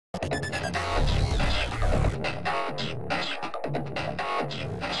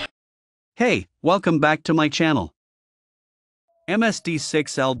Hey, welcome back to my channel. MSD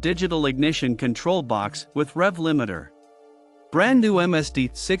 6AL Digital Ignition Control Box with REV Limiter. Brand new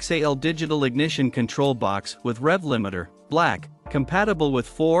MSD 6AL Digital Ignition Control Box with REV Limiter, black, compatible with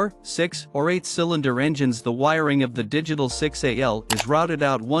 4, 6, or 8-cylinder engines. The wiring of the digital 6AL is routed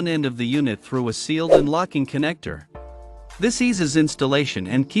out one end of the unit through a sealed and locking connector. This eases installation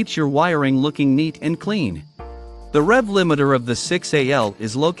and keeps your wiring looking neat and clean. The REV limiter of the 6AL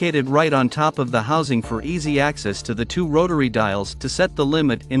is located right on top of the housing for easy access to the two rotary dials to set the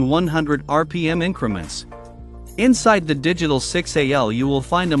limit in 100 RPM increments. Inside the digital 6AL you will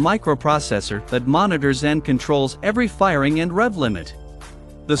find a microprocessor that monitors and controls every firing and rev limit.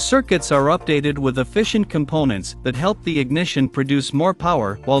 The circuits are updated with efficient components that help the ignition produce more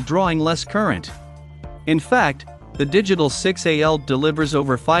power while drawing less current. In fact, the digital 6AL delivers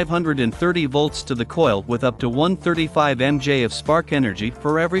over 530 volts to the coil with up to 135 mJ of spark energy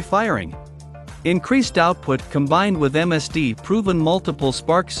for every firing. Increased output combined with MSD proven multiple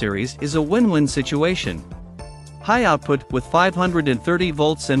spark series is a win-win situation. High output with 530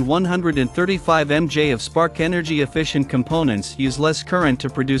 volts and 135 mJ of spark energy efficient components use less current to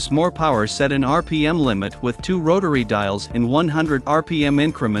produce more power. Set an RPM limit with two rotary dials in 100 RPM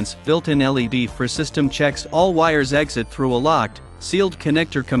increments. Built-in LED for system checks. All wires exit through a locked, sealed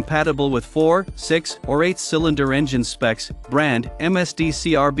connector compatible with 4, 6, or 8-cylinder engine specs. Brand, MSD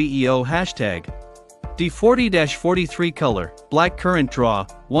CRBEO #. D40-43 color, black current draw,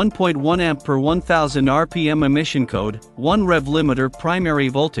 1.1 amp per 1000 RPM emission code, 1 REV limiter. Primary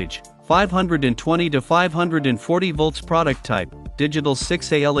voltage, 520 to 540 volts. Product type, digital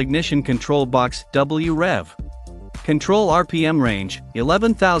 6AL ignition control box, WREV. Control RPM range,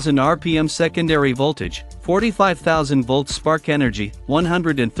 11,000 RPM. Secondary voltage, 45,000 volts. Spark energy,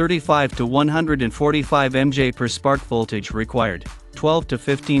 135 to 145 mJ per spark. Voltage required, 12 to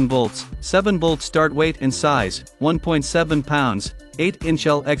 15 volts, 7 volts. Start weight and size, 1.7 pounds, 8-inch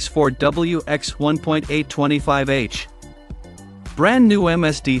LX4W x 1.825H. Brand new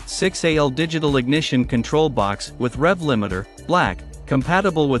MSD 6AL Digital Ignition Control Box with REV limiter, black,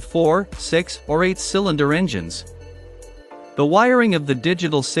 compatible with 4, 6, or 8-cylinder engines. The wiring of the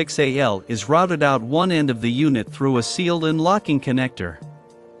digital 6AL is routed out one end of the unit through a sealed and locking connector.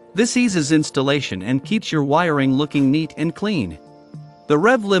 This eases installation and keeps your wiring looking neat and clean. The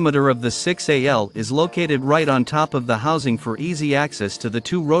REV limiter of the 6AL is located right on top of the housing for easy access to the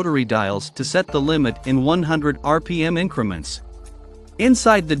two rotary dials to set the limit in 100 RPM increments.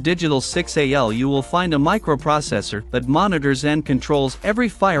 Inside the digital 6AL you will find a microprocessor that monitors and controls every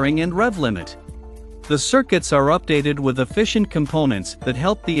firing and rev limit. The circuits are updated with efficient components that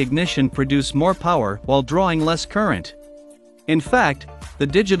help the ignition produce more power while drawing less current. In fact, the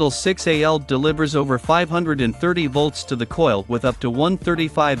digital 6AL delivers over 530 volts to the coil with up to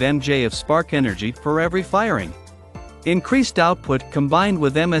 135 mJ of spark energy for every firing. Increased output combined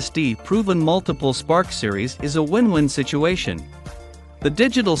with MSD proven multiple spark series is a win-win situation. The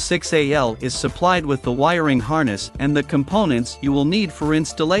digital 6AL is supplied with the wiring harness and the components you will need for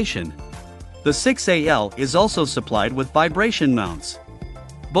installation. The 6AL is also supplied with vibration mounts.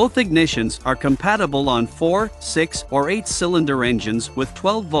 Both ignitions are compatible on 4, 6, or 8-cylinder engines with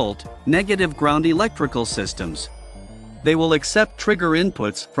 12-volt, negative ground electrical systems. They will accept trigger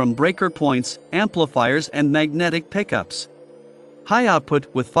inputs from breaker points, amplifiers and magnetic pickups. High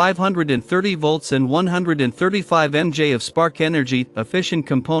output with 530 volts and 135 mJ of spark energy efficient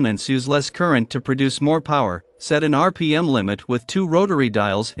components use less current to produce more power. Set an RPM limit with two rotary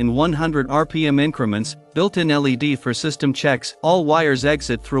dials in 100 RPM increments. Built-in LED for system checks. All wires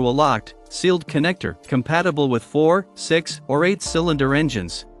exit through a locked, sealed connector compatible with 4, 6, or 8-cylinder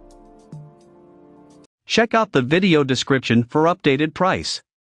engines. Check out the video description for updated price.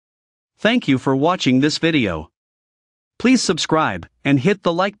 Thank you for watching this video. Please subscribe and hit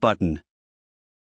the like button.